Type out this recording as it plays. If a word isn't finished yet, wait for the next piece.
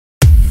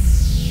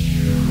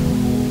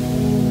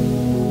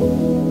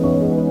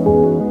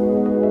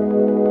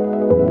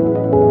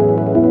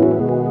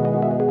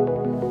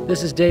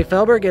This is Dave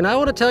Felberg, and I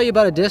want to tell you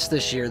about a disc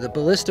this year, the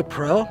Ballista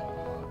Pro.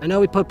 I know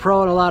we put Pro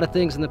on a lot of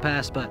things in the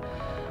past, but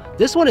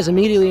this one is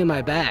immediately in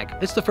my bag.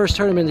 It's the first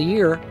tournament of the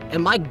year,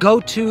 and my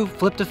go-to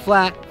flip to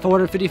flat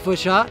 450-foot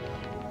shot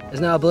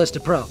is now a Ballista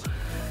Pro.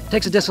 It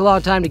takes a disc a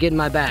long time to get in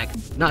my bag,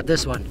 not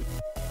this one.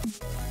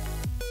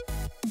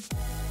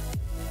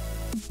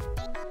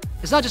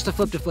 It's not just a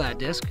flip to flat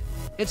disc,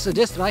 it's a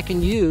disc that I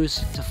can use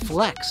to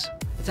flex.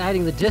 It's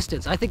adding the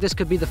distance. I think this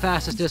could be the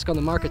fastest disc on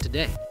the market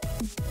today.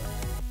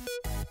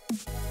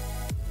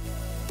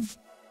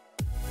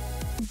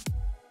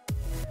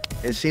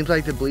 It seems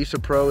like the Ballista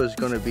Pro is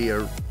going to be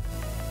a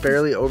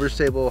fairly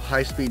overstable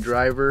high-speed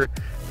driver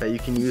that you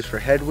can use for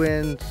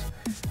headwinds,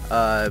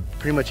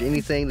 pretty much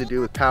anything to do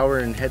with power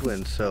and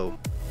headwinds, so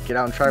get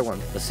out and try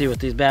one. Let's see what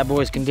these bad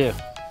boys can do.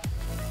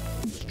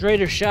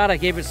 Straighter shot, I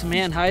gave it some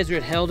anhyzer,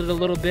 it held it a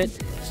little bit,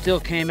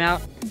 still came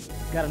out.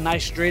 Got a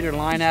nice straighter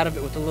line out of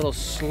it with a little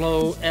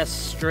slow S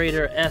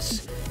straighter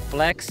S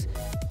flex.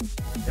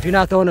 If you're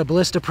not throwing a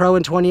Ballista Pro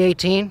in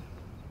 2018,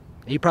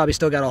 you probably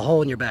still got a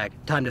hole in your bag.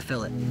 Time to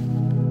fill it.